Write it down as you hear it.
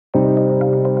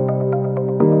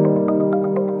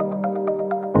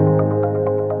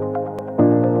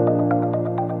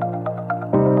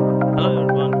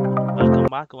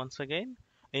back once again.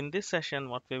 In this session,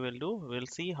 what we will do, we'll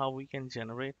see how we can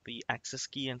generate the access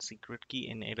key and secret key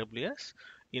in AWS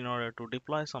in order to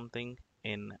deploy something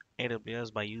in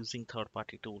AWS by using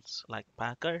third-party tools like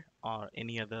Packer or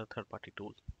any other third-party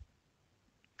tool.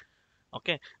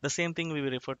 Okay, the same thing we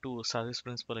will refer to service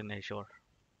principal in Azure.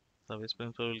 Service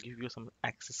principal will give you some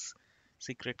access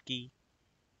secret key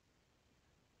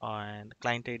and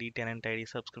client ID, tenant ID,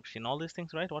 subscription, all these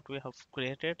things, right? What we have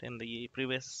created in the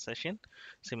previous session.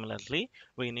 Similarly,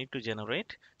 we need to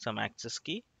generate some access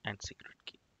key and secret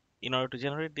key. In order to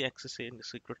generate the access and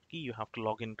secret key, you have to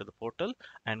log into the portal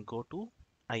and go to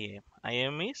IAM.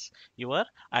 IAM is your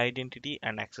identity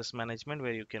and access management,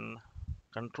 where you can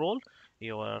control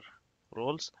your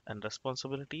roles and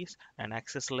responsibilities and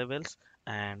access levels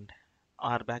and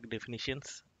RBAC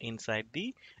definitions inside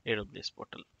the AWS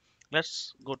portal.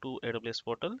 Let's go to AWS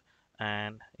portal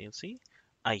and you'll see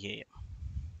IAM.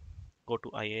 Go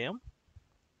to IAM.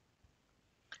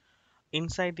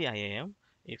 Inside the IAM,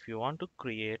 if you want to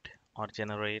create or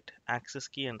generate access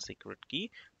key and secret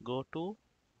key, go to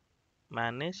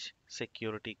manage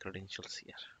security credentials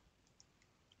here.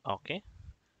 Okay,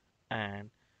 and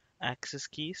access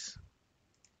keys,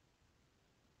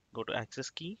 go to access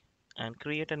key and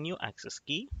create a new access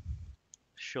key.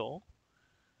 Show,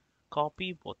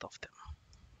 copy both of them.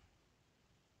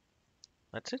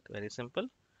 That's it, very simple.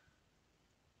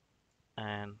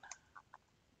 And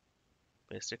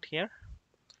paste it here.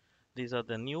 These are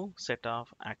the new set of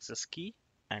access key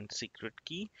and secret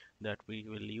key that we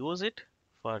will use it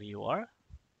for your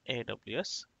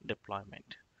AWS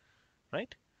deployment,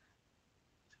 right?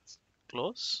 Let's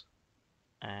close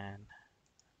and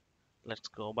let's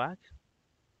go back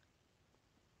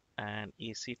and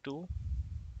EC2,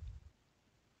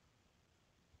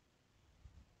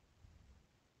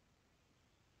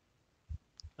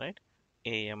 right?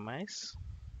 AMIs.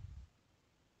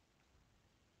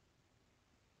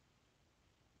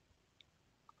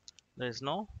 There is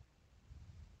no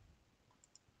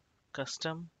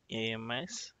custom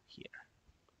AMIs here.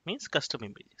 Means custom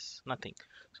images, nothing.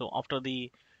 So after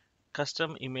the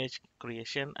custom image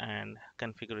creation and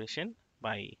configuration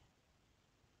by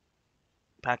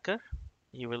Packer,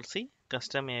 you will see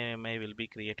custom AMI will be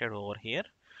created over here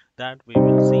that we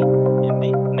will see in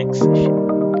the next session.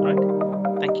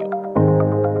 Right? Thank you.